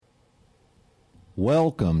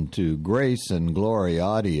Welcome to Grace and Glory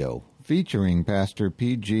Audio, featuring Pastor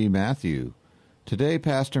P.G. Matthew. Today,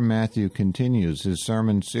 Pastor Matthew continues his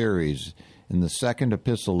sermon series in the second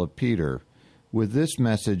epistle of Peter with this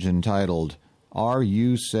message entitled, Are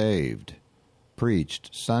You Saved?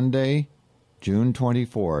 Preached Sunday, June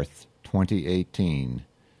 24th, 2018.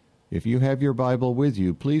 If you have your Bible with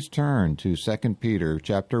you, please turn to 2 Peter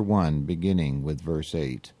chapter 1, beginning with verse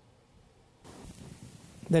 8.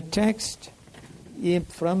 The text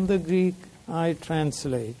from the Greek I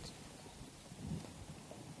translate.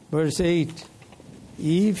 Verse 8,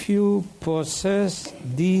 if you possess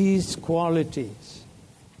these qualities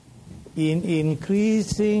in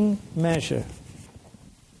increasing measure,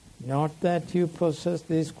 not that you possess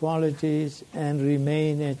these qualities and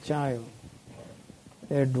remain a child,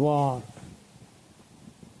 a dwarf,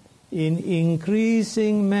 in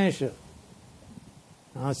increasing measure,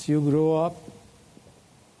 as you grow up,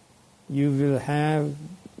 you will have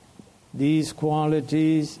these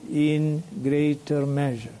qualities in greater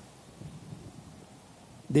measure.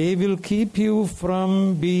 They will keep you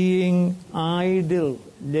from being idle,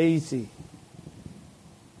 lazy,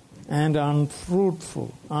 and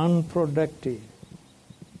unfruitful, unproductive.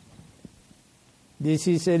 This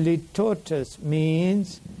is a litotes,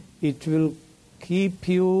 means it will keep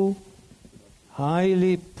you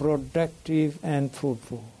highly productive and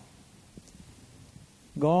fruitful.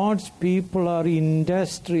 God's people are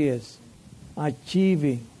industrious,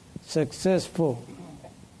 achieving, successful.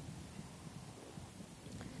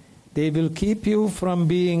 They will keep you from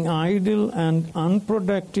being idle and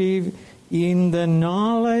unproductive in the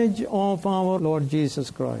knowledge of our Lord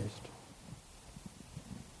Jesus Christ.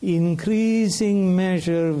 Increasing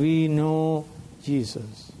measure we know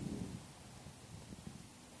Jesus.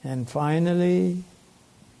 And finally,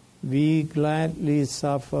 we gladly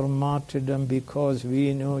suffer martyrdom because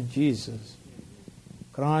we know Jesus.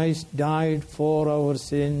 Christ died for our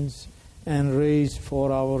sins and raised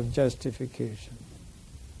for our justification.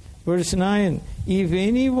 Verse 9, if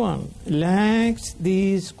anyone lacks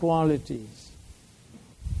these qualities,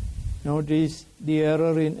 notice the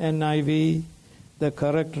error in NIV, the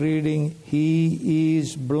correct reading, he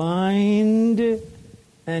is blind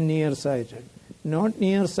and nearsighted. Not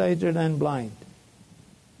nearsighted and blind.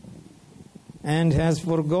 And has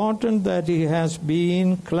forgotten that he has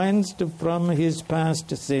been cleansed from his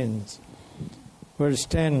past sins. Verse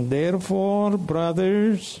 10, therefore,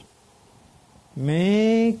 brothers,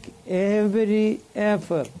 make every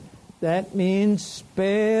effort. That means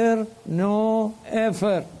spare no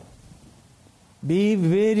effort. Be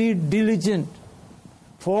very diligent.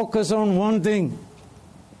 Focus on one thing.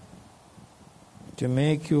 To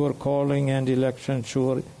make your calling and election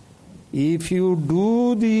sure. If you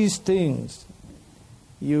do these things,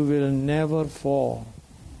 you will never fall.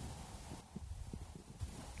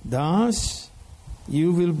 Thus,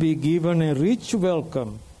 you will be given a rich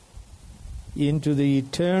welcome into the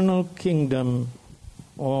eternal kingdom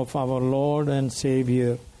of our Lord and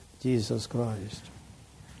Savior, Jesus Christ.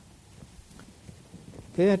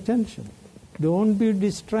 Pay attention. Don't be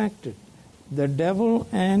distracted. The devil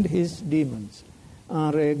and his demons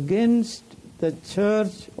are against the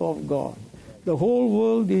church of God. The whole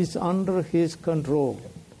world is under his control.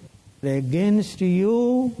 Against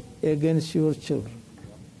you, against your children.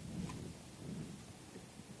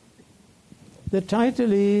 The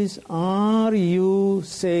title is, Are You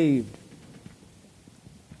Saved?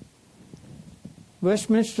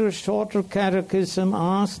 Westminster Shorter Catechism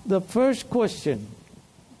asks the first question,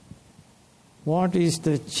 what is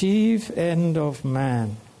the chief end of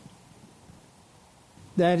man?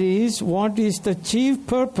 That is, what is the chief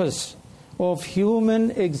purpose of human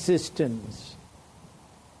existence?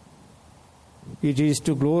 It is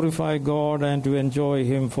to glorify God and to enjoy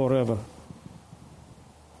Him forever.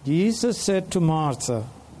 Jesus said to Martha,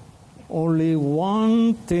 only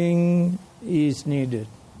one thing is needed.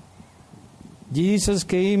 Jesus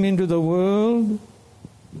came into the world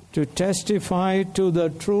to testify to the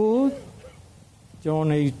truth,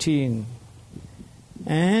 John 18.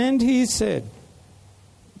 And He said,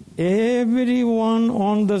 everyone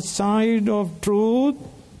on the side of truth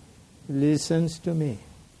listens to me.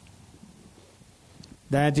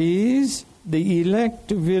 That is, the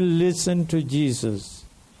elect will listen to Jesus.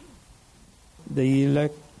 The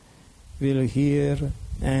elect will hear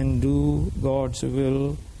and do God's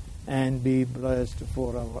will and be blessed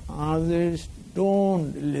forever. Others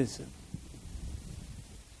don't listen.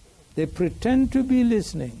 They pretend to be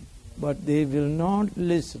listening, but they will not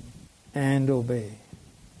listen and obey.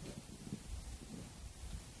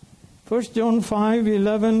 1 John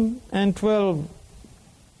 5:11 and 12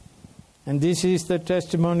 And this is the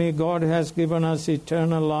testimony: God has given us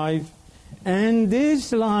eternal life, and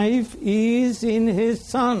this life is in His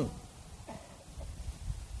Son.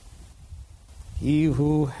 He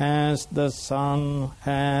who has the Son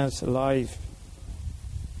has life.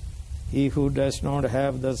 He who does not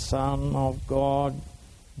have the Son of God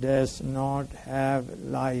does not have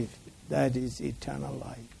life. That is eternal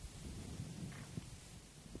life.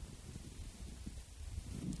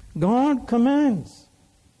 God commands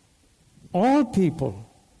all people,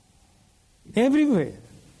 everywhere,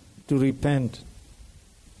 to repent.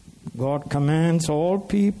 God commands all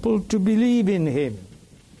people to believe in Him.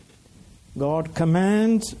 God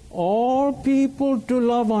commands all people to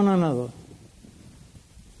love one another.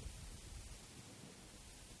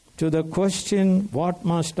 To the question, what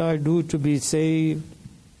must I do to be saved?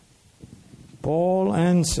 Paul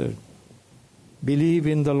answered, believe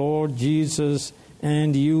in the Lord Jesus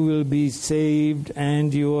and you will be saved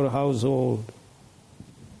and your household.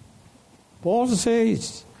 Paul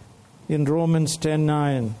says in Romans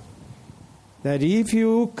 10:9 that if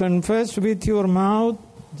you confess with your mouth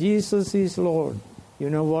Jesus is Lord,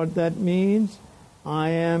 you know what that means? I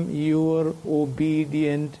am your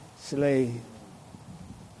obedient slave.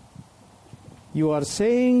 You are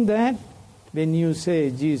saying that when you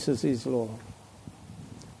say Jesus is Lord.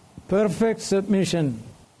 Perfect submission,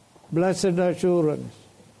 blessed assurance,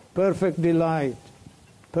 perfect delight,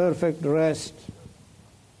 perfect rest,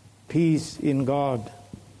 peace in God.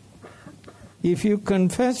 If you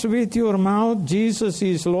confess with your mouth Jesus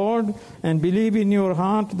is Lord and believe in your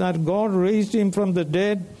heart that God raised Him from the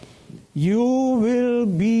dead, you will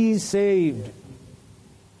be saved.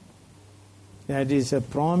 That is a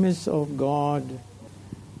promise of God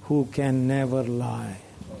who can never lie.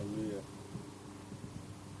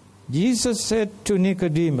 Jesus said to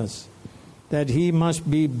Nicodemus that he must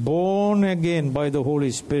be born again by the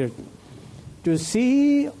Holy Spirit to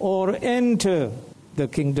see or enter the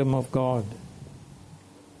kingdom of God.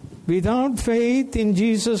 Without faith in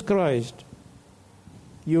Jesus Christ,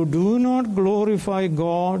 you do not glorify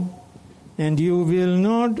God and you will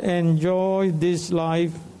not enjoy this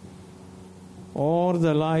life or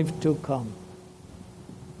the life to come.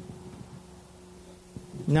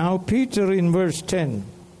 Now Peter in verse 10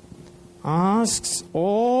 asks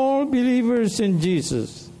all believers in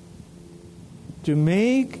Jesus to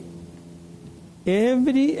make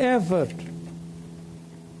every effort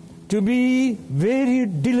to be very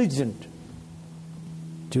diligent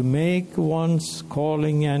to make one's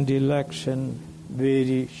calling and election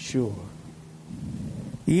very sure.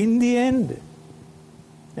 In the end,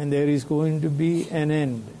 and there is going to be an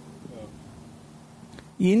end.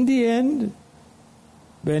 In the end,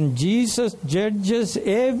 when Jesus judges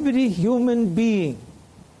every human being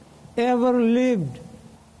ever lived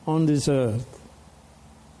on this earth,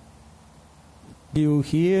 you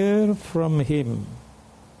hear from Him.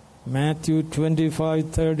 Matthew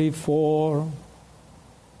 25:34.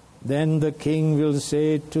 Then the King will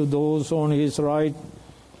say to those on His right,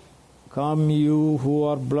 come you who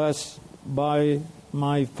are blessed by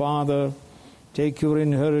my Father, take your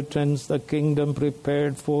inheritance, the kingdom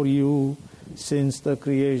prepared for you since the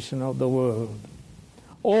creation of the world.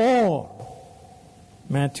 Or,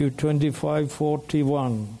 Matthew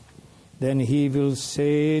 25:41, then He will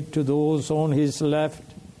say to those on His left,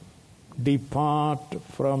 depart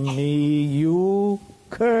from me, you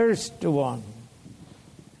cursed one,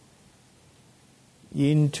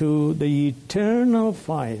 into the eternal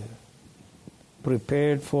fire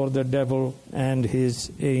prepared for the devil and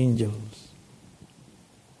his angels.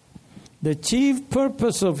 The chief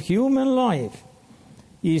purpose of human life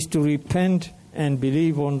is to repent and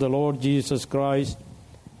believe on the Lord Jesus Christ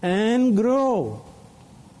and grow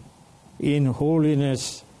in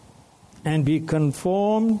holiness and be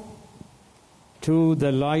conformed to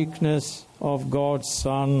the likeness of God's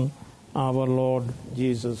Son, our Lord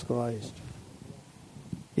Jesus Christ.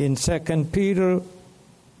 In 2 Peter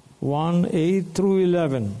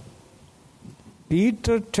 1:8-11,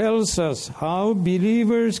 Peter tells us how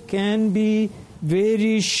believers can be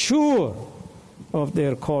very sure of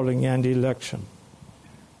their calling and election.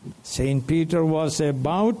 St. Peter was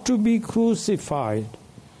about to be crucified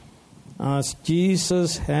as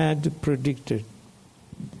Jesus had predicted.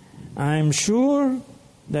 I am sure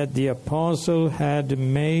that the apostle had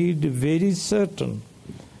made very certain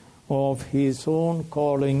of his own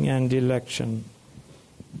calling and election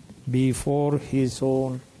before his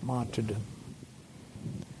own martyrdom.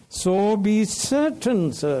 So be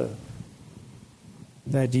certain, sir,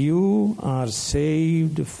 that you are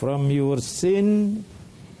saved from your sin,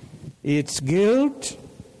 its guilt,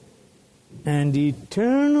 and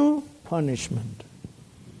eternal punishment.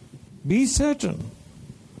 Be certain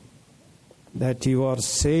that you are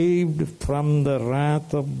saved from the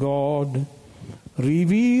wrath of God,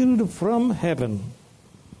 revealed from heaven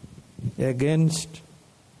against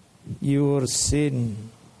your sin.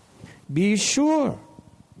 Be sure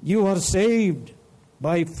you are saved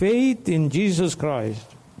by faith in Jesus Christ,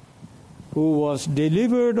 who was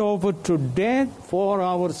delivered over to death for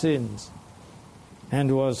our sins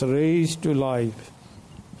and was raised to life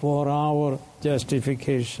for our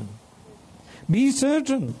justification. Be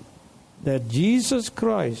certain that Jesus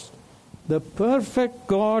Christ, the perfect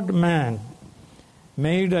God-man,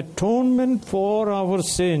 made atonement for our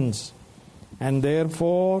sins, and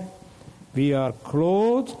therefore we are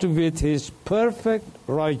clothed with His perfect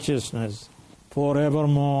righteousness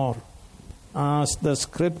forevermore. As the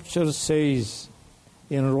Scripture says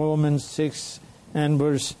in Romans 6 and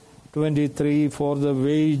verse 23, for the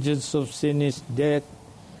wages of sin is death,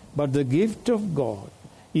 but the gift of God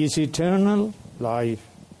is eternal life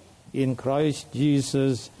in Christ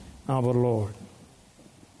Jesus our Lord.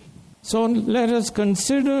 So let us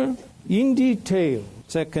consider in detail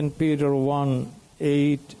 2 Peter 1,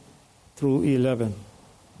 8 through 11.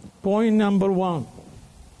 Point number 1.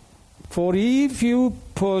 For if you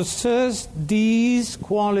possess these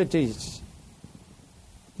qualities,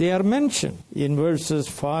 they are mentioned in verses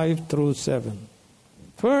 5 through 7.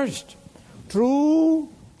 First, true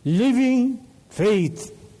living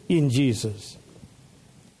faith in Jesus,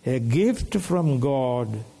 a gift from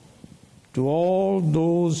God to all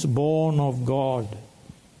those born of God,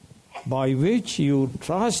 by which you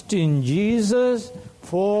trust in Jesus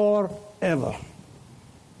forever.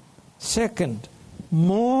 Second,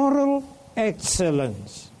 moral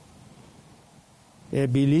excellence. A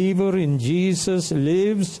believer in Jesus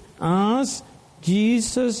lives as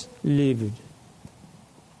Jesus lived.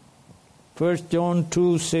 1 John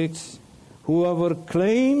 2:6, whoever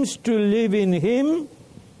claims to live in Him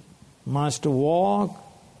must walk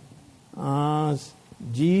as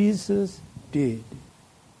Jesus did.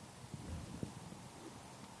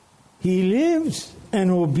 He lives an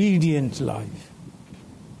obedient life.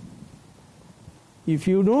 If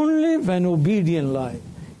you don't live an obedient life,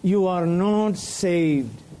 you are not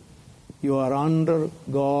saved. You are under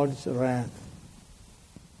God's wrath.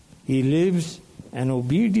 He lives an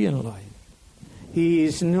obedient life. He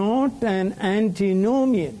is not an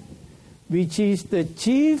antinomian, which is the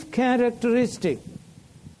chief characteristic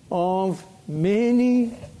of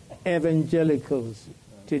many evangelicals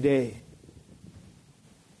today.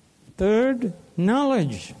 Third,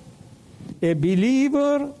 knowledge. A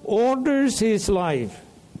believer orders his life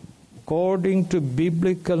according to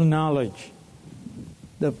biblical knowledge,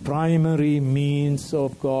 the primary means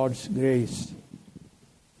of God's grace.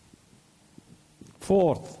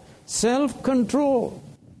 Fourth, self-control.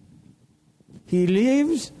 He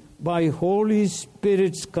lives by Holy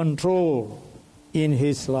Spirit's control in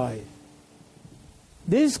his life.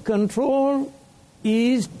 This control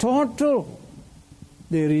is total.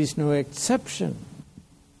 There is no exception.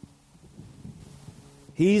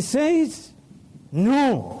 He says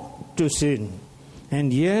no to sin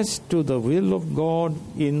and yes to the will of God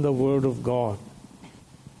in the Word of God.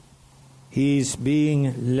 He is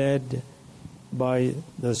being led by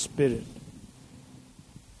the Spirit.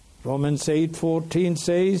 Romans 8:14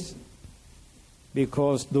 says,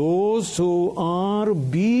 because those who are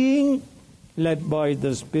being led by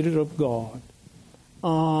the Spirit of God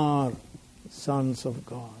are sons of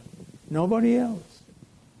God. Nobody else.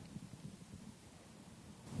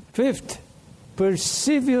 Fifth,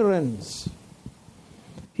 perseverance.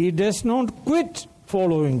 He does not quit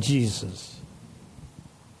following Jesus.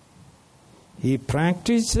 He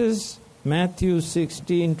practices Matthew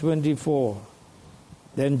 16:24.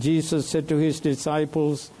 Then Jesus said to his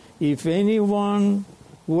disciples, if anyone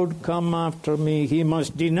would come after me, he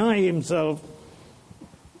must deny himself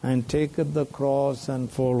and take up the cross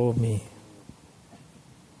and follow me.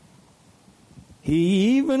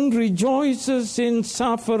 He even rejoices in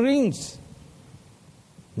sufferings,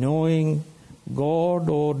 knowing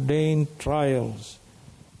God-ordained trials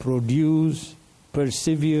produce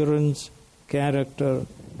perseverance, character,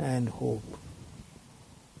 and hope.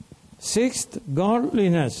 Sixth,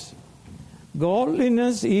 godliness.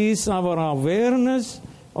 Godliness is our awareness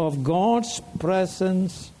of God's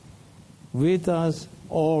presence with us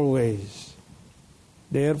always.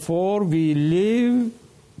 Therefore, we live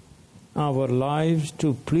our lives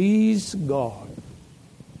to please God.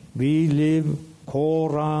 We live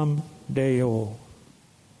coram Deo.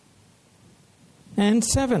 And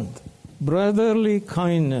seventh, brotherly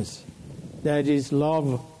kindness, that is,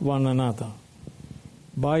 love one another.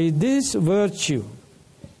 By this virtue,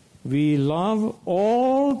 we love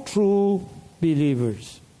all true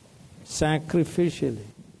believers sacrificially.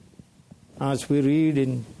 As we read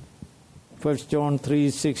in 1 John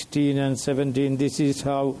 3:16 and 17, this is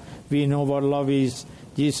how we know what love is.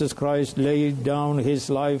 Jesus Christ laid down his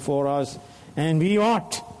life for us, and we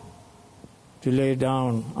ought to lay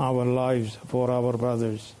down our lives for our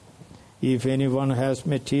brothers. If anyone has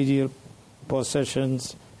material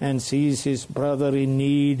possessions and sees his brother in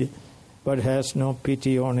need but has no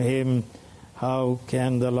pity on him, how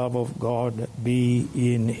can the love of God be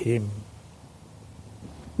in him?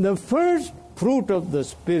 The first fruit of the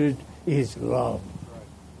Spirit is love.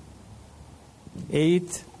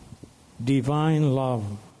 Eighth, divine love.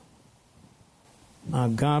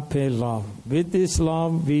 Agape love. With this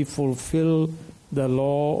love we fulfill the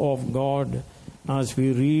law of God, as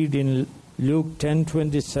we read in Luke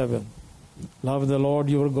 10:27. Love the Lord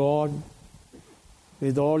your God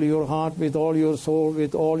with all your heart, with all your soul,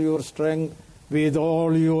 with all your strength, with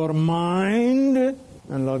all your mind,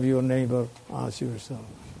 and love your neighbor as yourself.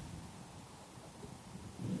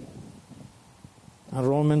 And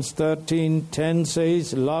Romans 13:10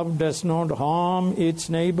 says, love does not harm its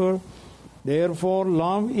neighbor. Therefore,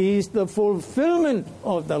 love is the fulfillment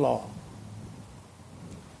of the law.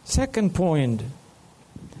 Second point,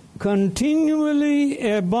 continually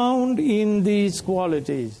abound in these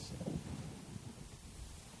qualities.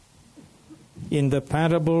 In the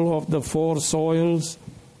parable of the 4 soils,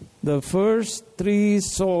 the first 3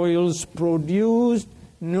 soils produced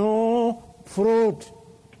no fruit.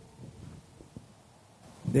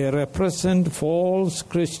 They represent false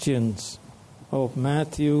Christians of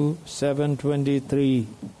Matthew 7:23.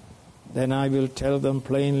 Then I will tell them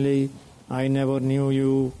plainly, I never knew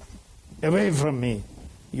you. Away from me,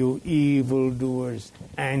 you evildoers,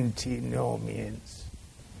 antinomians.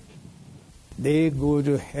 They go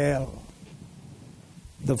to hell.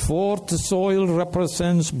 The 4th soil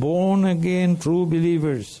represents born-again true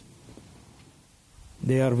believers.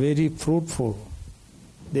 They are very fruitful.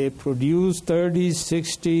 They produce 30,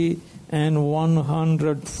 60, and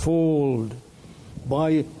 100-fold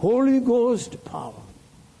by Holy Ghost power.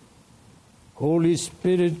 Holy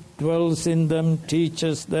Spirit dwells in them,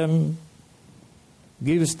 teaches them,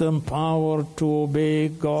 gives them power to obey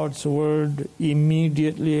God's word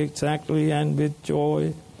immediately, exactly, and with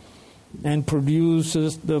joy, and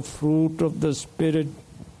produces the fruit of the Spirit: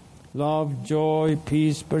 love, joy,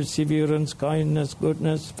 peace, perseverance, kindness,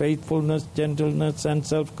 goodness, faithfulness, gentleness, and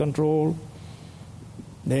self-control.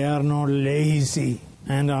 They are not lazy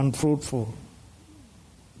and unfruitful.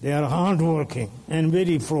 They are hardworking and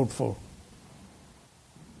very fruitful.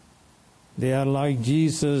 They are like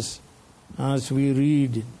Jesus, as we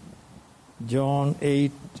read John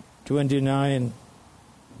 8:29.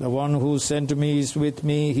 The one who sent me is with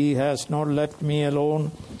me. He has not left me alone,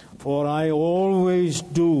 for I always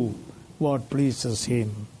do what pleases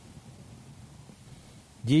him.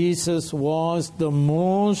 Jesus was the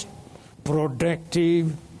most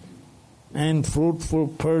productive and fruitful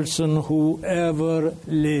person who ever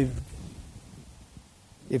lived.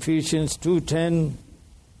 Ephesians 2:10,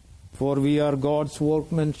 for we are God's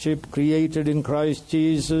workmanship, created in Christ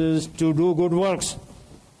Jesus to do good works,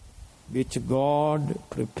 which God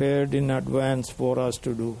prepared in advance for us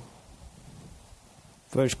to do.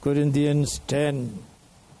 1 Corinthians 10,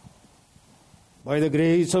 by the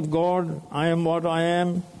grace of God, I am what I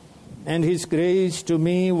am, and his grace to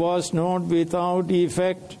me was not without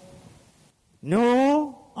effect.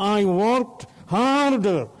 No, I worked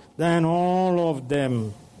harder than all of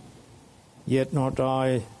them, yet not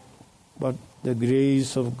I, but the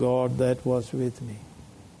grace of God that was with me.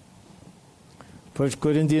 1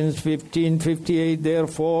 Corinthians 15:58,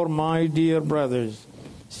 therefore, my dear brothers,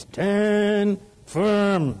 stand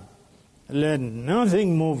firm, let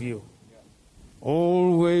nothing move you.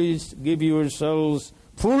 Always give yourselves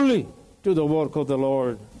fully to the work of the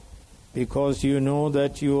Lord, because you know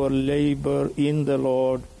that your labor in the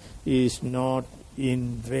Lord is not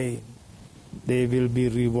in vain. They will be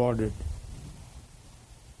rewarded.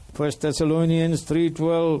 1 Thessalonians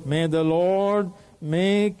 3:12, may the Lord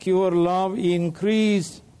make your love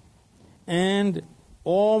increase and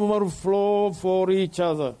overflow for each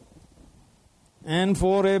other and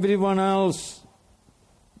for everyone else,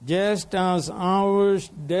 just as ours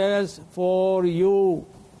does for you.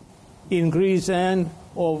 Increase and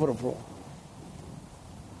overflow.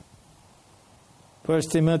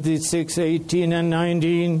 1 Timothy 6:18 and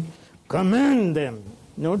 19, command them.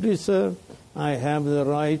 Notice, sir, I have the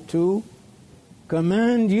right to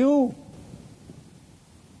command you.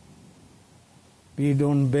 We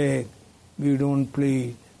don't beg. We don't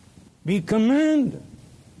plead. We command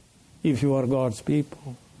if you are God's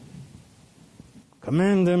people.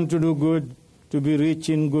 Command them to do good, to be rich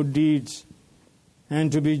in good deeds,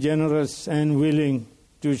 and to be generous and willing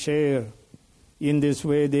to share. In this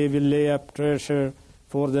way they will lay up treasure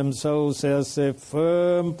for themselves as a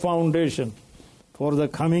firm foundation for the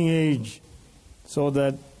coming age, so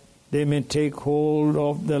that they may take hold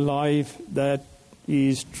of the life that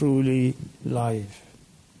is truly life.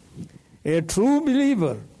 A true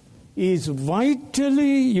believer is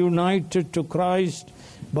vitally united to Christ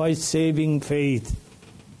by saving faith.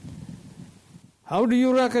 How do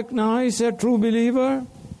you recognize a true believer?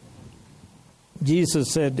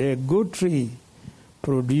 Jesus said, a good tree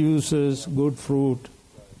produces good fruit.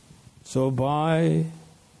 So by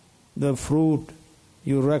the fruit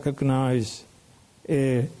you recognize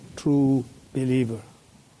a true believer.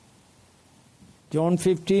 John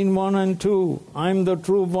 15:1 and 2. I am the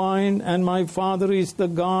true vine, and my Father is the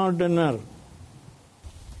gardener.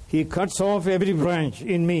 He cuts off every branch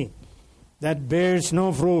in me that bears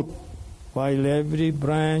no fruit, while every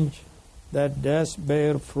branch that does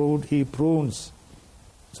bear fruit he prunes,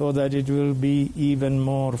 so that it will be even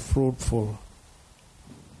more fruitful.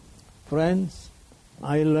 Friends,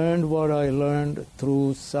 I learned what I learned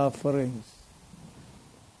through sufferings.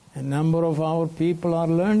 A number of our people are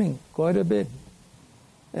learning quite a bit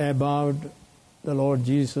about the Lord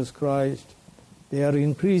Jesus Christ. They are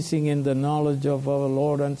increasing in the knowledge of our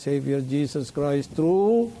Lord and Savior Jesus Christ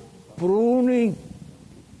through pruning.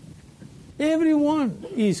 Everyone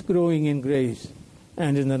is growing in grace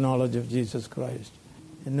and in the knowledge of Jesus Christ.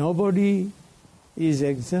 And nobody is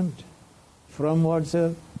exempt from what,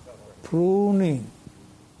 sir? Pruning.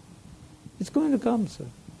 It's going to come, sir,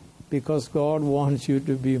 because God wants you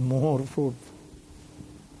to be more fruitful.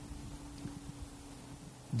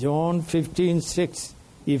 John 15:6.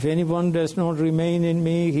 If anyone does not remain in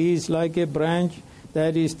me, he is like a branch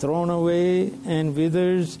that is thrown away and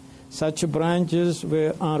withers. Such branches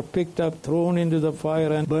are picked up, thrown into the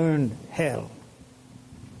fire, and burned. Hell.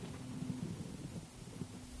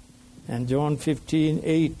 And John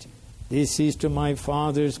 15:8. This is to my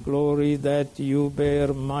Father's glory that you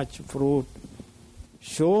bear much fruit,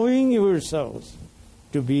 showing yourselves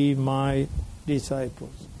to be my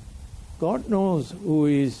disciples. God knows who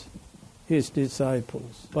is his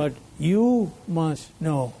disciples, but you must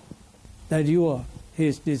know that you are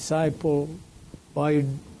his disciple by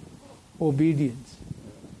obedience.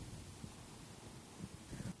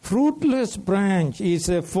 Fruitless branch is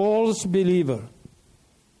a false believer.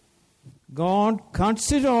 God cuts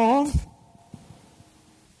it off,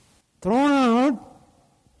 thrown out,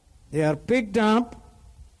 they are picked up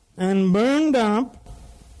and burned up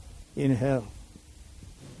in hell.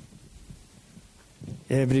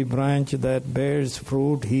 Every branch that bears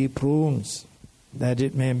fruit he prunes, that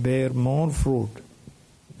it may bear more fruit,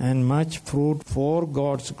 and much fruit for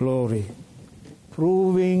God's glory.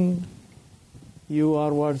 Proving you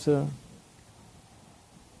are what, sir?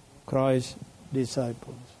 Christ's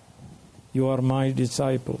disciples. You are my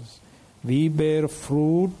disciples. We bear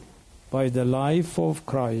fruit by the life of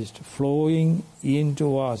Christ flowing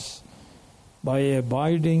into us by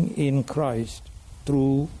abiding in Christ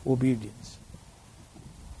through obedience.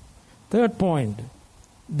 Third point,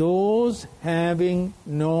 those having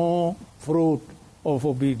no fruit of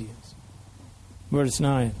obedience. Verse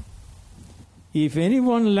 9. If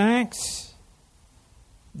anyone lacks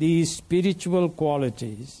these spiritual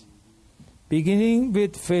qualities, beginning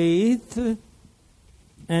with faith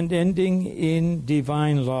and ending in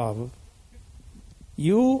divine love,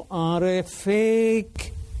 you are a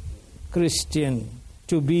fake Christian,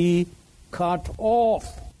 to be cut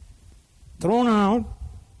off, thrown out,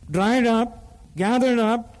 dried up, gathered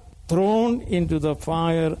up, thrown into the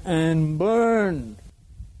fire and burned.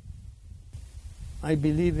 I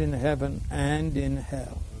believe in heaven and in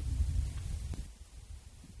hell.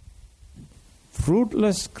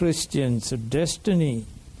 Fruitless Christians' destiny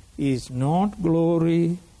is not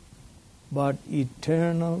glory, but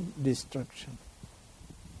eternal destruction.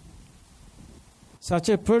 Such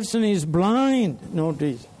a person is blind,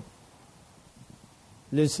 notice.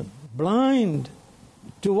 Listen, blind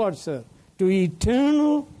to what, sir? To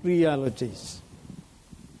eternal realities.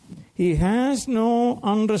 He has no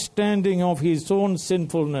understanding of his own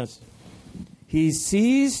sinfulness. He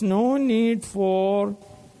sees no need for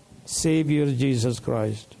Savior Jesus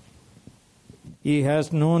Christ. He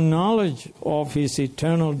has no knowledge of his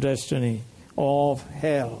eternal destiny of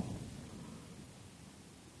hell.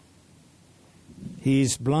 He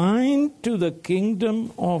is blind to the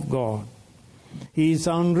kingdom of God. He is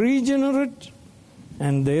unregenerate,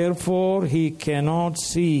 and therefore he cannot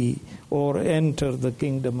see or enter the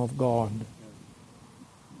kingdom of God.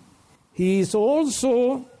 He is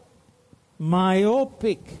also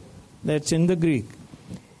myopic, that's in the Greek,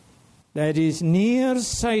 that is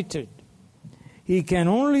nearsighted. He can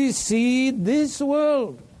only see this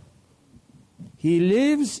world. He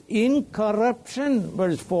lives in corruption,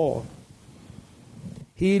 verse 4.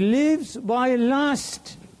 He lives by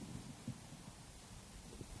lust.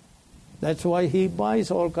 That's why he buys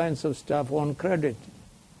all kinds of stuff on credit.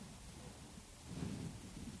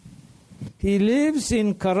 He lives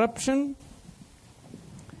in corruption.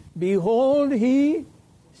 Behold, he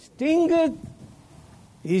stinketh.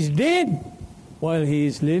 He is dead while he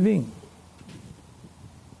is living.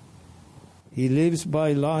 He lives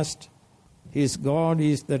by lust. His God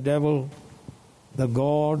is the devil, the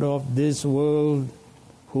god of this world,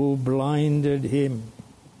 who blinded him.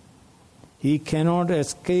 He cannot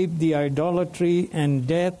escape the idolatry and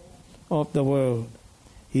death of the world.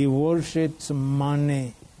 He worships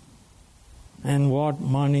money and what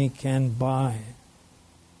money can buy.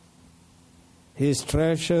 His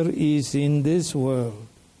treasure is in this world.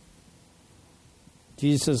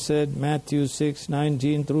 Jesus said, Matthew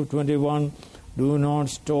 6:19 through 21, do not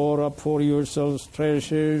store up for yourselves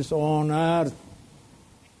treasures on earth,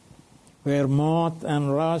 where moth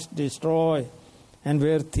and rust destroy, and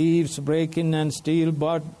where thieves break in and steal,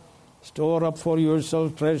 but store up for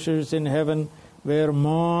yourselves treasures in heaven, where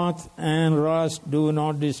moth and rust do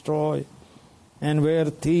not destroy, and where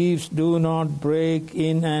thieves do not break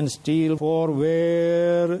in and steal. For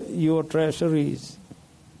where your treasure is,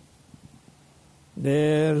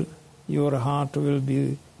 there your heart will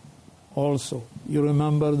be also. You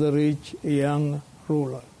remember the rich young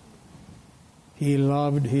ruler. He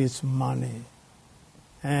loved his money,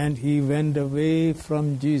 and he went away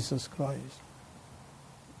from Jesus Christ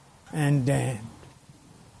and damned.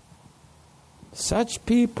 Such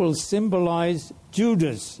people symbolize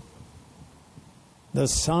Judas, the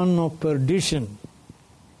son of perdition.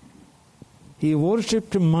 He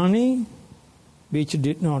worshipped money which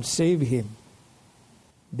did not save him.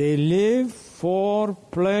 They live for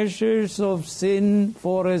pleasures of sin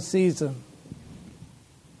for a season.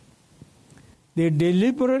 They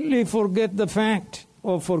deliberately forget the fact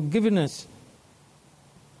of forgiveness,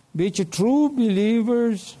 which true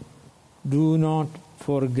believers do not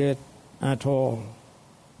forget at all.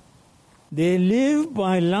 They live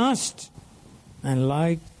by lust, and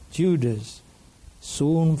like Judas,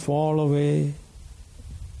 soon fall away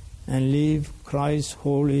and leave Christ's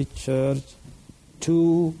holy church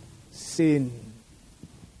to sin.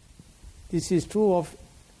 This is true of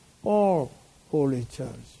all holy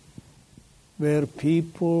church, where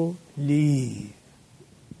people leave.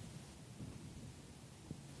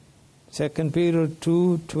 2 Peter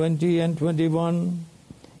 2:20 and 21,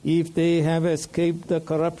 if they have escaped the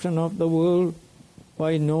corruption of the world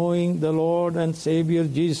by knowing the Lord and Savior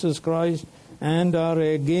Jesus Christ, and are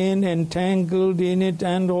again entangled in it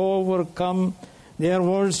and overcome, they are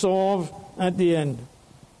worse off at the end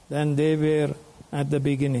than they were at the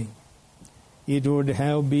beginning. It would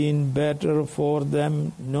have been better for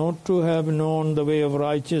them not to have known the way of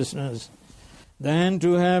righteousness than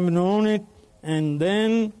to have known it and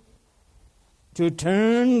then to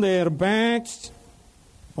turn their backs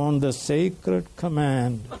on the sacred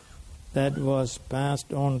command that was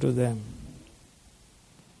passed on to them.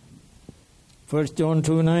 1 John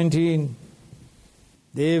 2:19,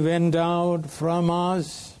 they went out from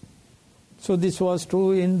us. So this was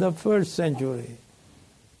true in the first century.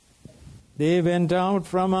 They went out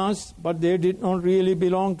from us, but they did not really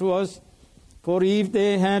belong to us. For if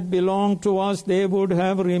they had belonged to us, they would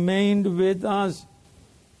have remained with us.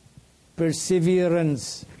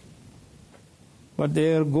 Perseverance. But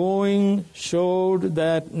their going showed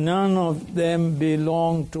that none of them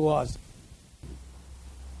belonged to us.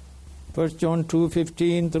 1 John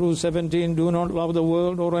 2:15 through 17, do not love the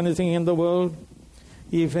world or anything in the world.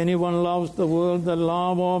 If anyone loves the world, the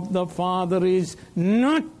love of the Father is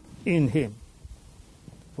not in him.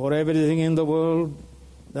 For everything in the world,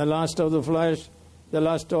 the lust of the flesh, the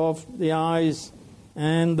lust of the eyes,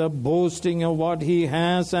 and the boasting of what he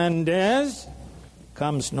has and does,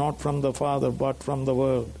 comes not from the Father, but from the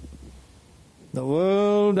world. The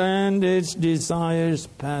world and its desires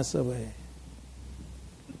pass away,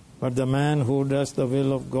 but the man who does the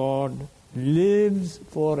will of God lives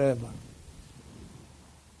forever.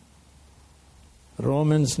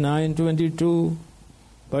 Romans 9:22,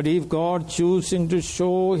 but if God, choosing to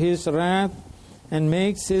show his wrath and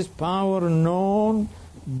makes his power known,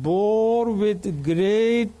 bore with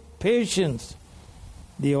great patience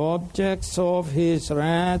the objects of his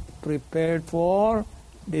wrath prepared for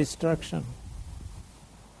destruction.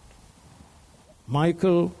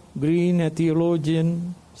 Michael Green, a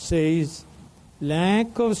theologian, says,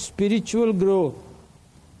 lack of spiritual growth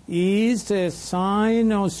is a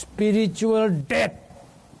sign of spiritual death.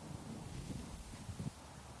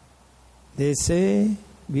 They say,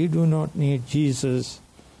 we do not need Jesus.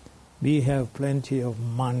 We have plenty of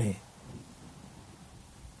money.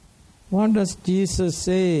 What does Jesus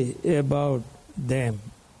say about them?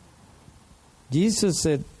 Jesus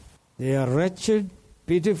said, they are wretched,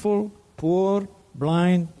 pitiful, poor,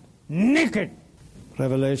 blind, naked.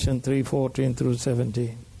 Revelation 3:14 through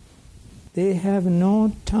 17. They have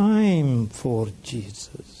no time for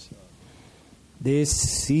Jesus. They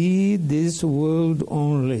see this world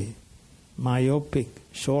only. Myopic,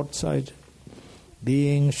 short-sighted,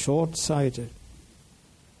 being short-sighted.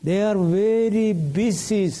 They are very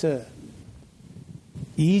busy, sir.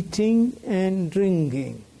 Eating and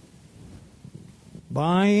drinking,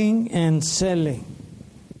 buying and selling,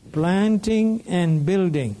 planting and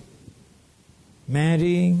building,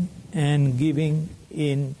 marrying and giving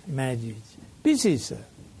in marriage. Busy, sir.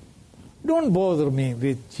 Don't bother me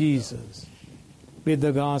with Jesus, with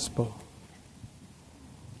the gospel.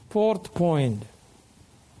 Fourth point,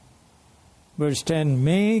 verse 10,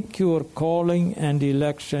 make your calling and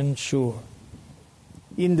election sure.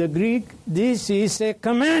 In the Greek, this is a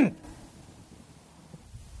command.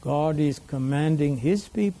 God is commanding His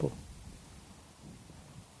people.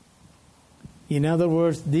 In other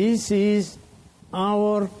words, this is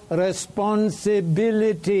our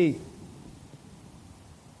responsibility.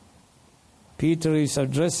 Peter is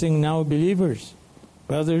addressing now believers,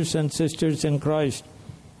 brothers and sisters in Christ,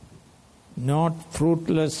 not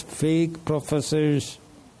fruitless fake professors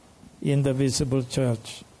in the visible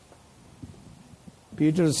church.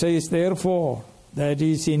 Peter says, therefore, that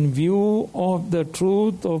is in view of the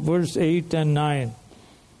truth of verse 8 and 9,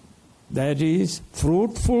 that is,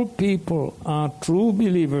 fruitful people are true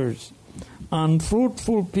believers,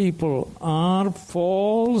 unfruitful people are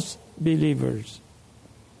false believers.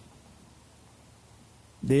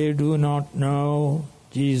 They do not know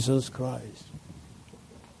Jesus Christ.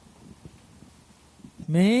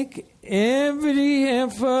 Make every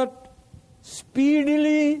effort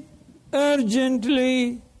speedily,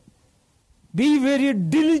 urgently, be very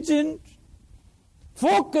diligent,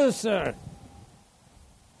 focused.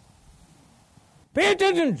 Pay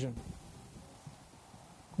attention.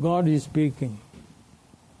 God is speaking.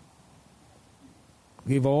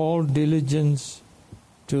 Give all diligence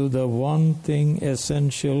to the one thing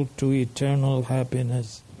essential to eternal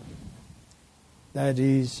happiness. That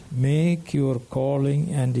is, make your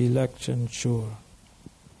calling and election sure.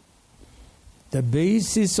 The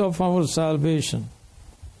basis of our salvation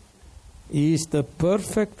is the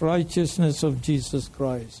perfect righteousness of Jesus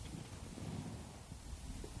Christ.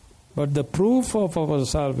 But the proof of our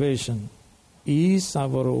salvation is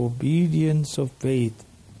our obedience of faith,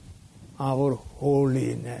 our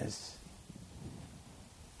holiness.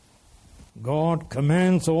 God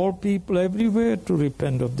commands all people everywhere to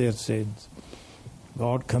repent of their sins.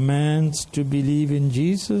 God commands to believe in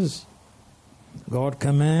Jesus. God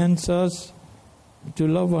commands us to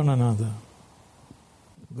love one another.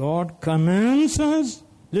 God commands us,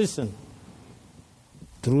 listen,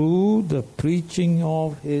 through the preaching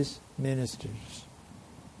of His ministers.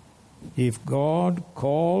 If God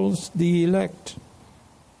calls the elect,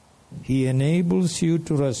 He enables you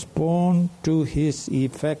to respond to His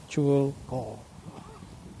effectual call.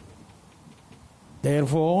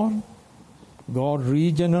 Therefore, God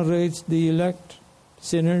regenerates the elect,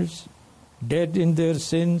 sinners, dead in their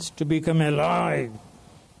sins, to become alive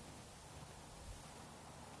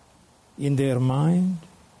in their mind,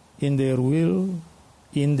 in their will,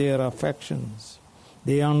 in their affections.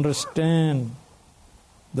 They understand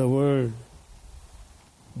the Word.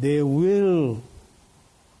 They will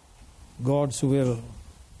God's will,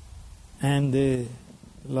 and they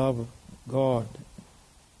love God.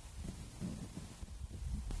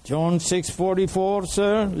 John 6:44,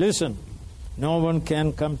 sir, listen. No one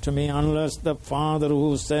can come to me unless the Father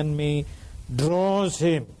who sent me draws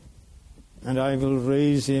him, and I will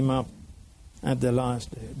raise him up at the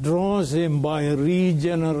last day. Draws him by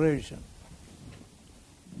regeneration.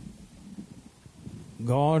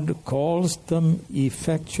 God calls them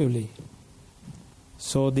effectually.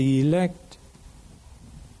 So the elect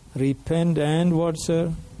repent and what,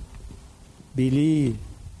 sir? Believe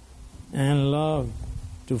and love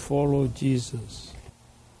to follow Jesus.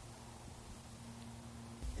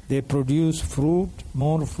 They produce fruit,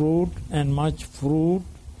 more fruit, and much fruit,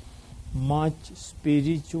 much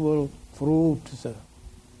spiritual fruit, sir.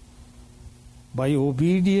 By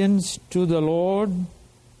obedience to the Lord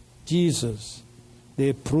Jesus,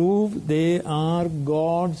 they prove they are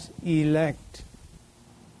God's elect.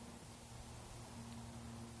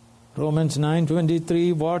 Romans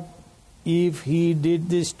 9:23, what if he did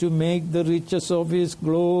this to make the riches of his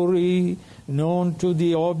glory known to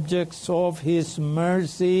the objects of his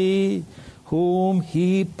mercy, whom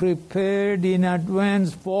he prepared in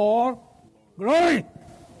advance for glory?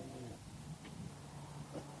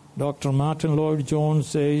 Dr. Martin Lloyd-Jones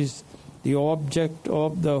says, the object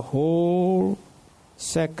of the whole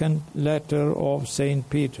second letter of St.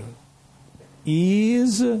 Peter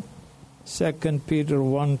is 2 Peter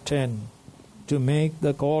 1:10, to make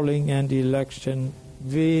the calling and election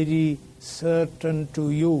very certain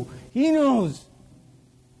to you. He knows.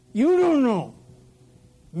 You don't know.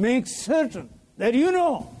 Make certain that you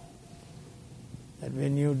know that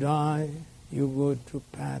when you die, you go to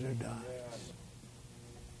paradise.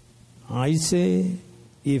 I say,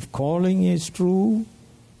 if calling is true,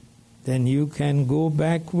 then you can go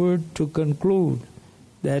backward to conclude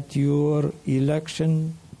that your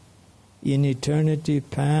election in eternity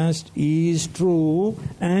past is true,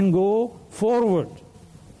 and go forward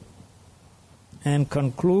and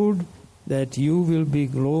conclude that you will be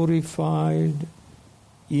glorified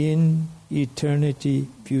in eternity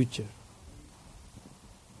future.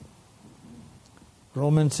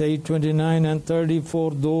 Romans 8:29 and 30,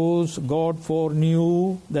 for those God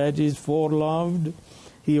foreknew, that is, foreloved,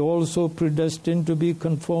 he also predestined to be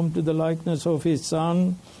conformed to the likeness of his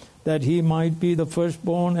Son, that he might be the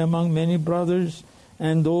firstborn among many brothers.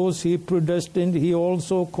 And those he predestined, he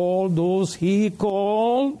also called. Those he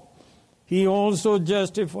called, he also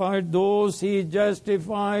justified. Those he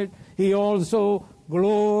justified, he also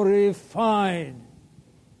glorified.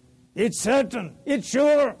 It's certain. It's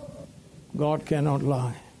sure. God cannot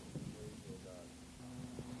lie.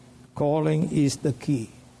 Calling is the key.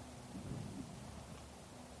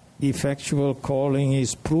 Effectual calling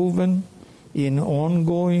is proven in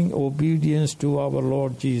ongoing obedience to our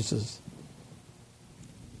Lord Jesus.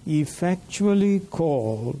 Effectually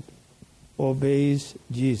called obeys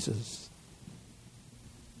Jesus.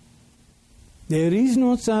 There is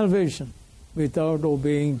no salvation without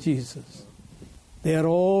obeying Jesus. They are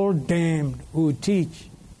all damned who teach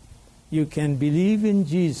you can believe in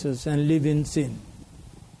Jesus and live in sin.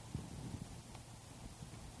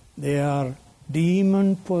 They are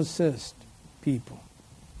demon-possessed people.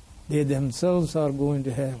 They themselves are going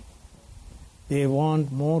to hell. They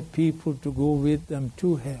want more people to go with them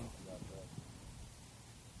to hell.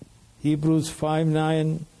 Hebrews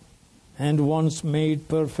 5:9, and once made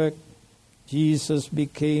perfect, Jesus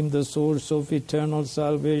became the source of eternal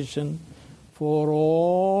salvation for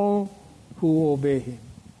all who obey him.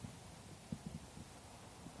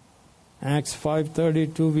 Acts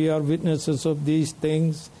 5:32, we are witnesses of these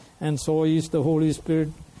things, and so is the Holy Spirit,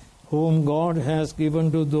 whom God has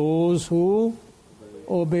given to those who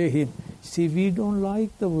obey him. See, we don't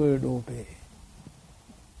like the word obey.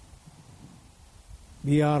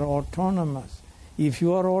 We are autonomous. If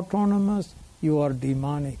you are autonomous, you are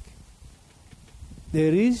demonic.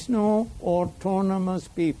 There is no autonomous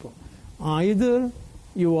people. Either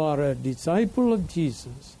you are a disciple of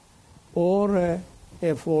Jesus or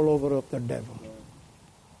a follower of the devil.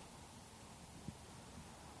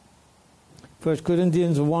 1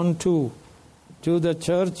 Corinthians 1:2, to the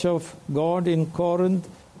church of God in Corinth,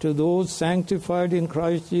 to those sanctified in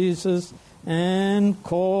Christ Jesus and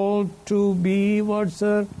called to be, what's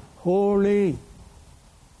that? Holy.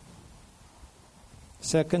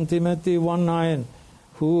 2 Timothy 1:9,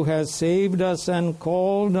 who has saved us and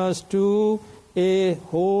called us to a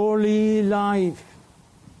holy life.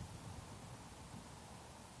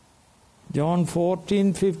 John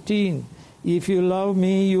 14:15, if you love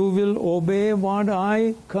me, you will obey what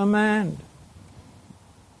I command.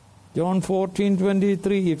 John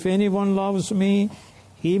 14:23, if anyone loves me,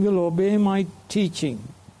 he will obey my teaching.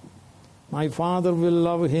 My Father will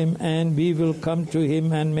love him, and we will come to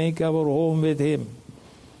him and make our home with him.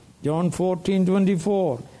 John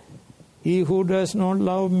 14:24, he who does not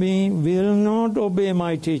love me will not obey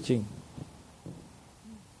my teaching.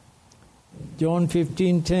 John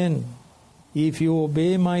 15:10, if you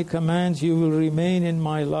obey my commands, you will remain in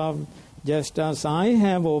my love, just as I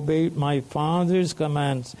have obeyed my Father's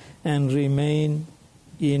commands and remain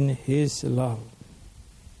in his love.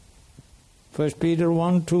 1 Peter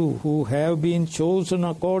 1:2, who have been chosen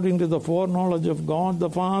according to the foreknowledge of God the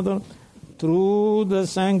Father, through the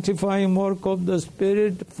sanctifying work of the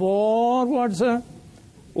Spirit, for what's that?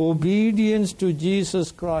 Obedience to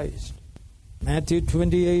Jesus Christ. Matthew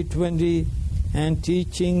 28:20, and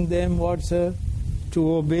teaching them what's that? To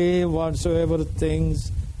obey whatsoever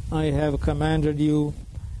things I have commanded you,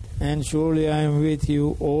 and surely I am with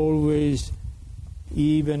you always,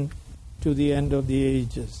 even to the end of the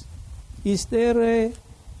ages. Is there a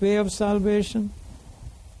way of salvation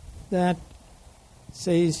that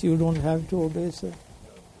says you don't have to obey, sir?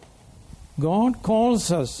 God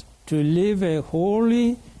calls us to live a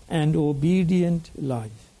holy and obedient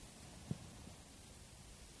life.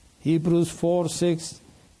 Hebrews 4:6,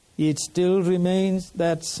 it still remains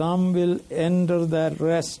that some will enter that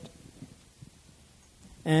rest.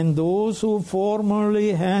 And those who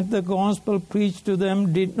formerly had the gospel preached to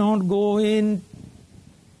them did not go in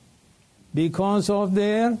because of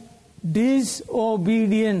their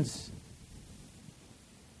disobedience.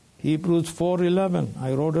 Hebrews 4:11,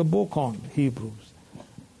 I wrote a book on Hebrews.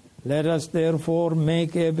 Let us therefore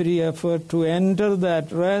make every effort to enter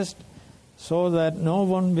that rest, so that no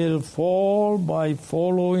one will fall by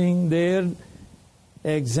following their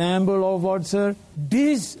example of what, sir?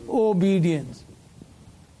 Disobedience.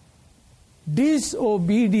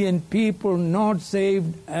 Disobedient people, not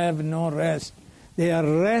saved, have no rest. They are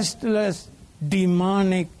restless,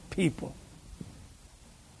 demonic people.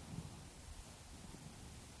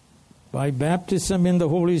 By baptism in the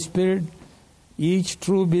Holy Spirit, each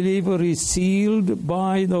true believer is sealed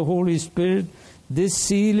by the Holy Spirit. This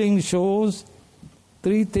sealing shows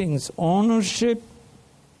three things: ownership,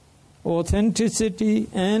 authenticity,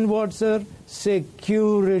 and what, sir?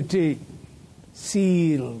 Security.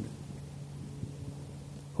 Sealed.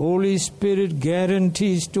 Holy Spirit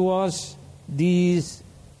guarantees to us these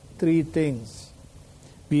three things.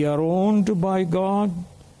 We are owned by God,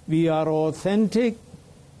 we are authentic,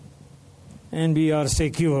 and we are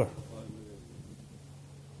secure.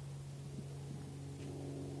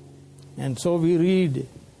 And so we read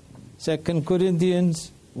 2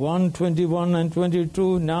 Corinthians 1:21 and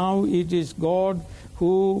 22. Now it is God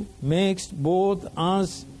who makes both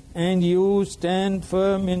us and you stand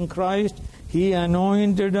firm in Christ. He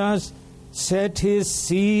anointed us, set His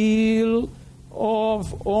seal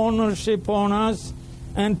of ownership on us,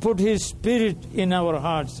 and put His Spirit in our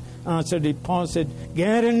hearts as a deposit,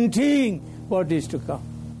 guaranteeing what is to come.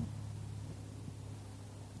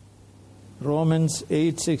 Romans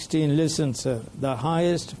 8:16, listen, sir, the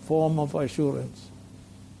highest form of assurance.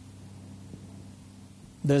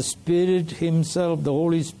 The Spirit Himself, the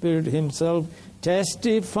Holy Spirit Himself,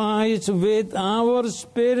 testifies with our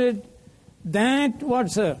spirit that, what,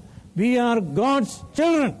 sir? We are God's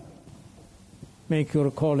children. Make your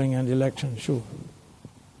calling and election sure.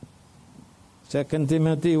 2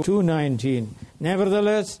 Timothy 2:19.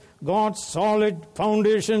 Nevertheless, God's solid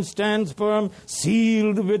foundation stands firm,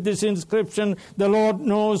 sealed with this inscription: the Lord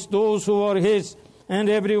knows those who are His, and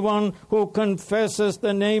everyone who confesses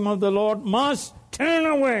the name of the Lord must turn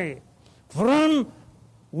away from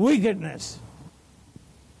wickedness.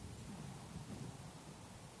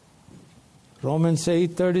 Romans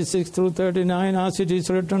 8:36 through 39, as it is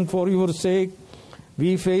written, for your sake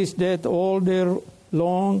we face death all day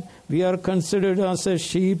long. We are considered as a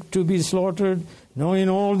sheep to be slaughtered. Knowing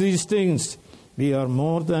all these things, we are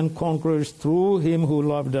more than conquerors through Him who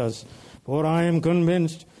loved us. For I am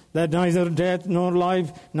convinced that neither death nor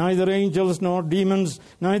life, neither angels nor demons,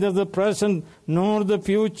 neither the present nor the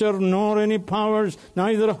future, nor any powers,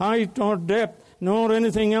 neither height nor depth, nor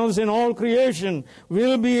anything else in all creation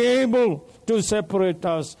will be able to separate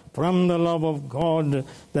us from the love of God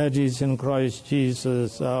that is in Christ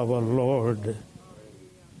Jesus our Lord.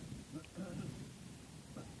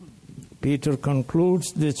 Peter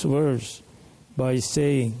concludes this verse by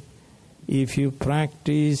saying, if you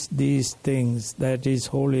practice these things, that is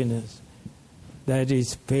holiness, that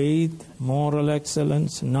is faith, moral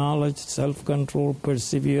excellence, knowledge, self-control,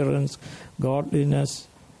 perseverance, godliness,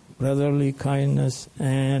 brotherly kindness,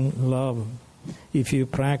 and love. If you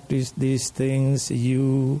practice these things,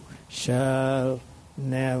 you shall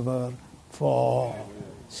never fall.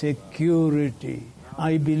 Security.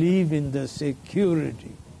 I believe in the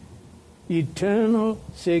security, eternal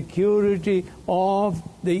security of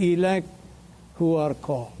the elect who are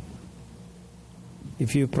called.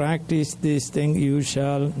 If you practice this thing, you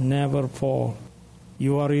shall never fall.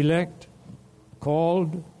 You are elect,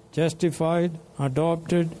 called, justified,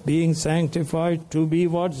 adopted, being sanctified, to be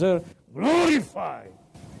what, sir? Glorified.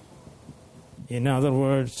 In other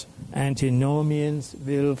words, antinomians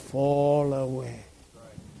will fall away.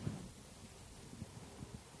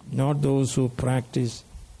 Not those who practice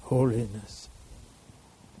holiness.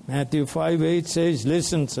 Matthew 5:8 says,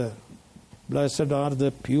 listen, sir, blessed are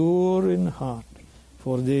the pure in heart,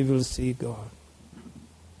 for they will see God.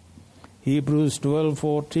 Hebrews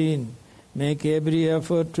 12:14, make every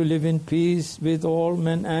effort to live in peace with all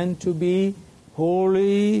men and to be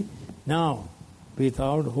holy. Now,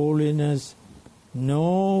 without holiness,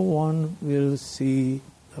 no one will see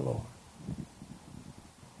the Lord.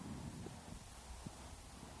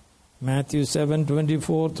 Matthew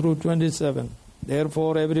 7:24 through 27.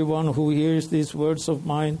 Therefore, everyone who hears these words of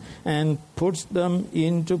mine and puts them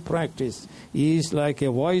into practice is like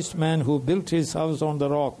a wise man who built his house on the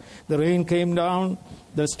rock. The rain came down,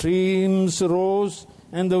 the streams rose,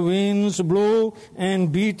 and the winds blew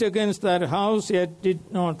and beat against that house, yet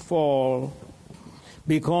did not fall,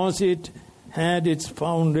 because it had its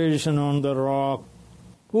foundation on the rock.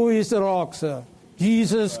 Who is the rock, sir?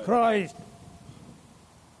 Jesus Christ.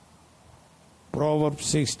 Proverbs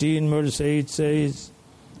 16 verse 8 says,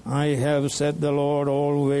 I have set the Lord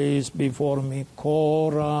always before me,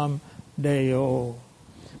 coram Deo.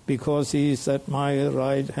 Because he is at my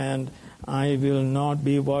right hand, I will not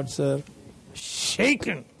be what, sir?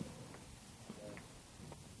 Shaken.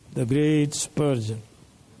 The great Spurgeon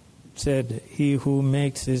said, he who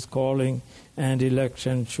makes his calling and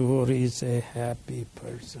election sure is a happy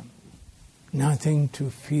person. Nothing to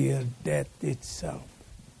fear death itself,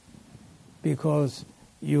 because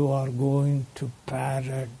you are going to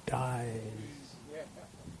paradise.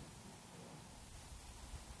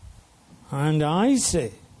 And I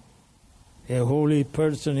say, a holy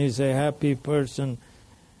person is a happy person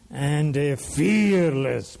and a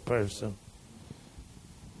fearless person.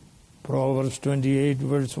 Proverbs 28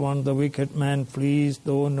 verse 1, the wicked man flees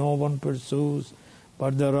though no one pursues,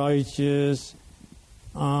 but the righteous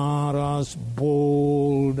are as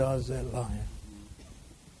bold as a lion.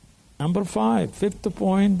 Number 5, fifth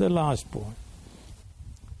point, the last point.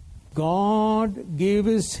 God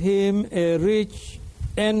gives him a rich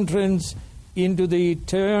entrance into the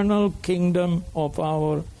eternal kingdom of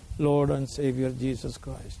our Lord and Savior Jesus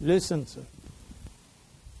Christ. Listen, sir.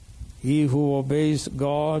 He who obeys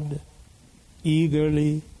God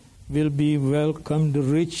eagerly will be welcomed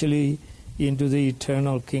richly into the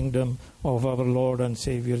eternal kingdom of our Lord and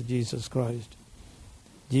Savior Jesus Christ.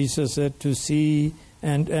 Jesus said, to see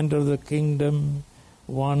and enter the kingdom,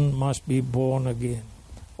 one must be born again.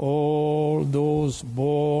 All those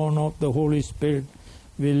born of the Holy Spirit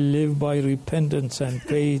will live by repentance and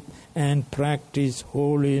faith and practice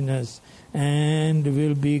holiness, and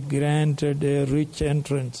will be granted a rich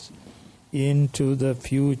entrance into the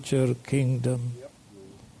future kingdom.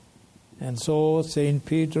 And so St.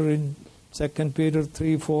 Peter in 2 Peter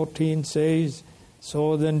 3:14 says,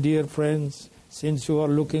 so then, dear friends, since you are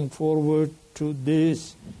looking forward to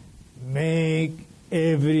this, make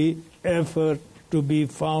every effort to be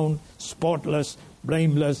found spotless,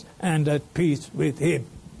 blameless, and at peace with Him.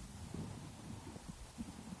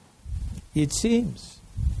 It seems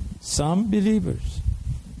some believers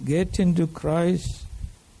get into Christ's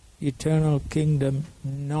eternal kingdom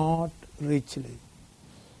not richly.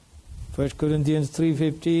 1 Corinthians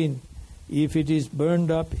 3:15, if it is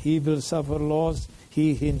burned up, he will suffer loss.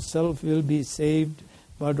 He himself will be saved,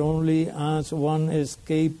 but only as one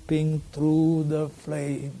escaping through the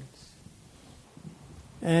flames.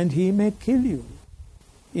 And he may kill you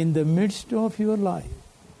in the midst of your life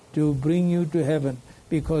to bring you to heaven,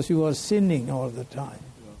 because you are sinning all the time.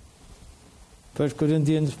 1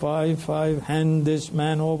 Corinthians 5:5, hand this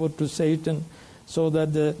man over to Satan so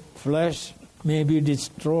that the flesh may be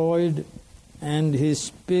destroyed and his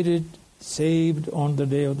spirit saved on the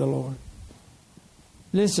day of the Lord.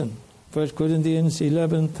 Listen, 1 Corinthians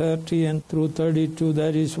 11:30 and through 32,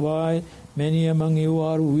 that is why many among you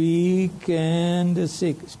are weak and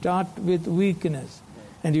sick. Start with weakness,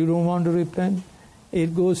 and you don't want to repent,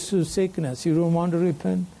 it goes to sickness. You don't want to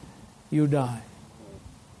repent, you die.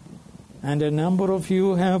 And a number of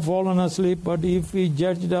you have fallen asleep, but if we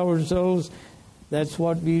judged ourselves, that's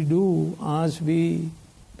what we do as we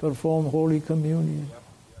perform Holy Communion.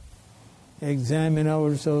 Examine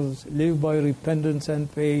ourselves, live by repentance and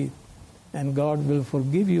faith, and God will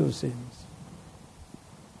forgive your sins.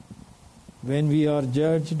 When we are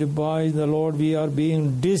judged by the Lord, we are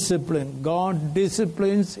being disciplined. God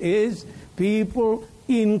disciplines His people,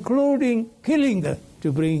 including killing them,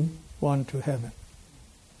 to bring one to heaven.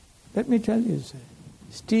 Let me tell you, sir,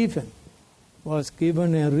 Stephen was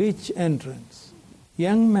given a rich entrance,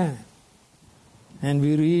 young man. And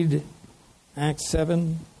we read Acts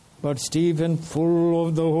 7, but Stephen, full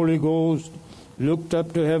of the Holy Ghost, looked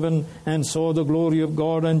up to heaven and saw the glory of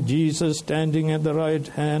God and Jesus standing at the right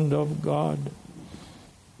hand of God.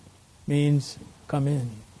 Means, come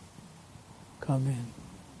in, come in,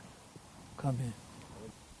 come in.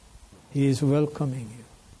 He is welcoming you.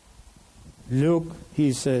 Look,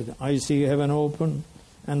 he said, I see heaven open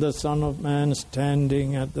and the Son of Man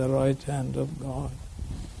standing at the right hand of God.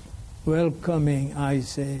 Welcoming, I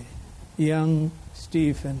say, young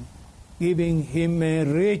Stephen, giving him a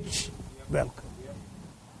rich welcome.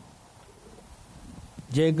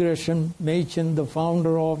 J. Gresham Machen, the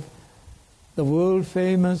founder of the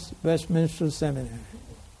world-famous Westminster Seminary,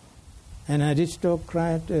 an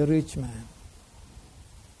aristocrat, a rich man.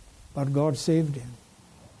 But God saved him.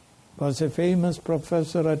 Was a famous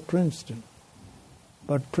professor at Princeton.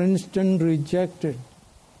 But Princeton rejected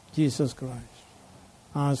Jesus Christ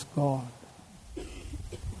as God.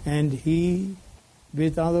 And he,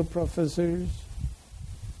 with other professors,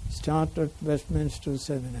 started Westminster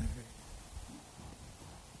Seminary.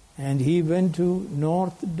 And he went to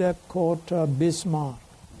North Dakota, Bismarck,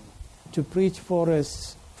 to preach for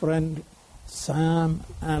his friend Sam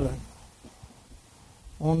Allen.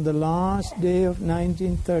 On the last day of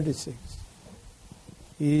 1936,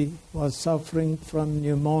 he was suffering from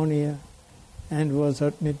pneumonia and was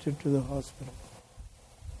admitted to the hospital.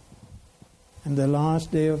 And the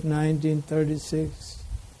last day of 1936,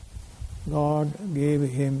 God gave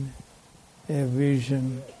him a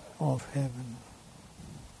vision of heaven.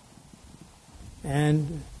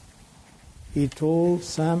 And he told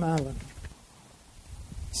Sam Allen,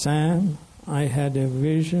 Sam, I had a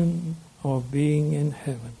vision of being in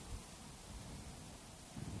heaven.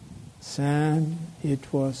 Sam,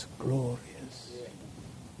 it was glorious.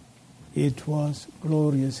 It was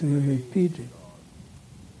glorious. He repeated.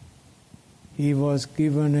 He was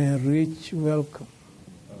given a rich welcome.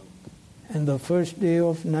 And the first day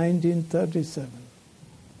of 1937,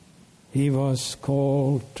 he was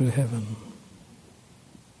called to heaven.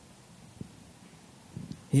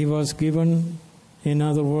 He was given, in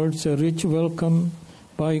other words, a rich welcome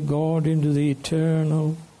by God into the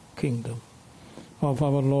eternal kingdom of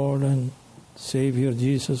our Lord and Savior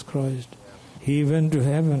Jesus Christ. He went to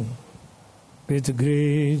heaven with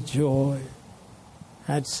great joy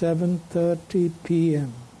at 7:30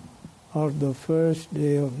 p.m. of the first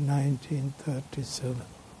day of 1937.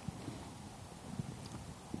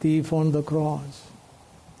 Thief on the cross,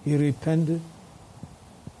 he repented.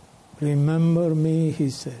 Remember me, he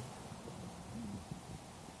said.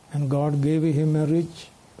 And God gave him a rich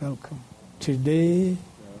welcome. Today,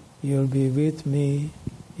 you'll be with me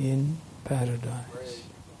in paradise.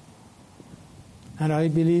 And I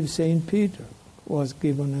believe St. Peter was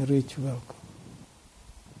given a rich welcome.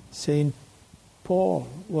 St. Paul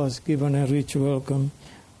was given a rich welcome.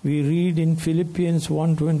 We read in Philippians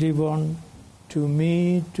 1:21, to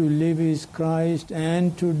me to live is Christ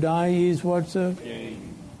and to die is what, sir?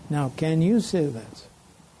 Now, can you say that?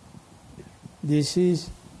 This is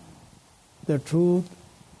the truth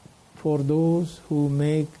for those who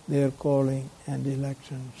make their calling and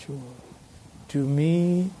election sure. To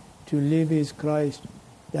me, to live is Christ.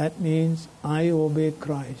 That means I obey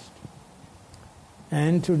Christ.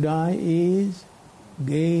 And to die is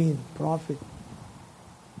gain, profit.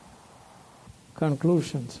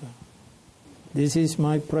 Conclusion, sir. This is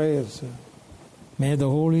my prayer, sir. May the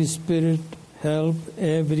Holy Spirit help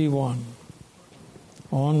everyone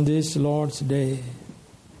on this Lord's Day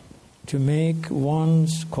to make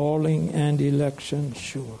one's calling and election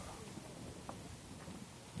sure,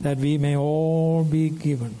 that we may all be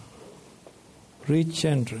given rich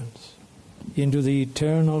entrance into the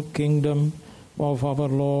eternal kingdom of our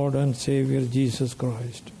Lord and Savior Jesus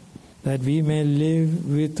Christ, that we may live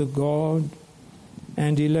with God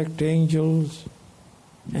and elect angels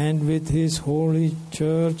and with His holy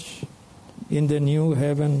church in the new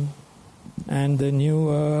heaven and the new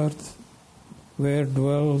earth where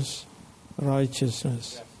dwells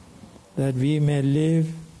righteousness, that we may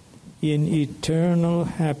live in eternal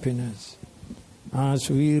happiness, as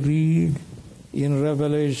we read in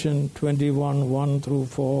Revelation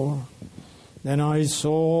 21:1-4. Then I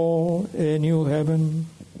saw a new heaven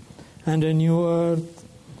and a new earth,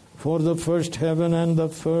 for the first heaven and the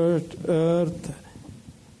first earth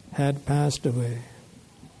had passed away,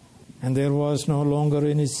 and there was no longer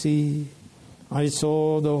any sea. I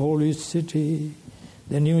saw the holy city,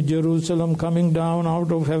 the new Jerusalem, coming down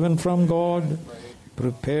out of heaven from God,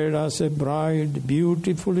 prepared as a bride,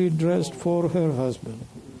 beautifully dressed for her husband.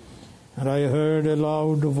 And I heard a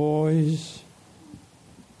loud voice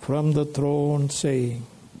from the throne saying,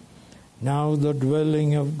 now the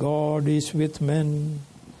dwelling of God is with men,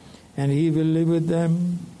 and He will live with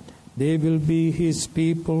them. They will be His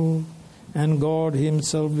people, and God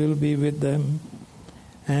Himself will be with them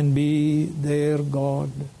and be their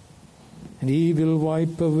God. And He will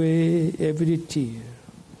wipe away every tear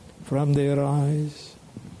from their eyes.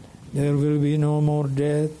 There will be no more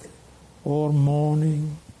death, or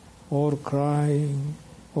mourning, or crying,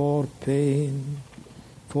 or pain,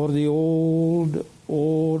 for the old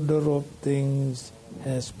order of things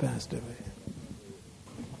has passed away.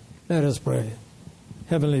 Let us pray.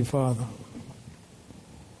 Heavenly Father,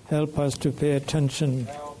 help us to pay attention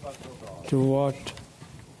to what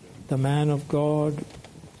the man of God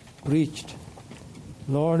preached.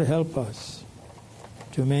 Lord, help us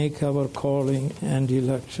to make our calling and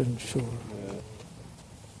election sure.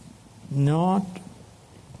 Not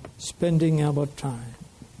spending our time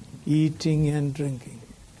eating and drinking,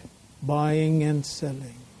 buying and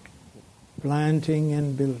selling, planting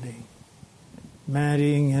and building,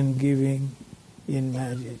 marrying and giving in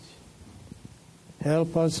marriage.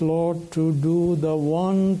 Help us, Lord, to do the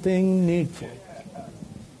one thing needful.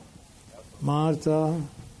 Martha,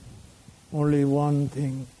 only one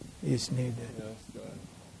thing is needed.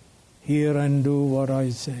 Hear and do what I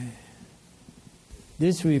say.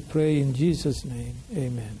 This we pray in Jesus' name.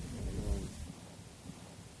 Amen.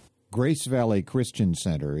 Grace Valley Christian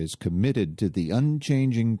Center is committed to the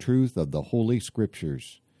unchanging truth of the Holy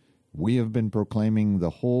Scriptures. We have been proclaiming the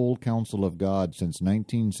whole counsel of God since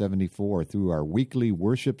 1974 through our weekly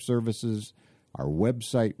worship services, our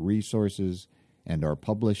website resources, and our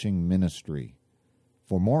publishing ministry.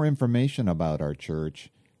 For more information about our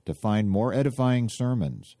church, to find more edifying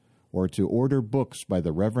sermons, or to order books by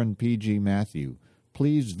the Reverend P.G. Matthew,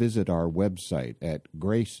 please visit our website at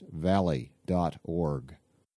gracevalley.org.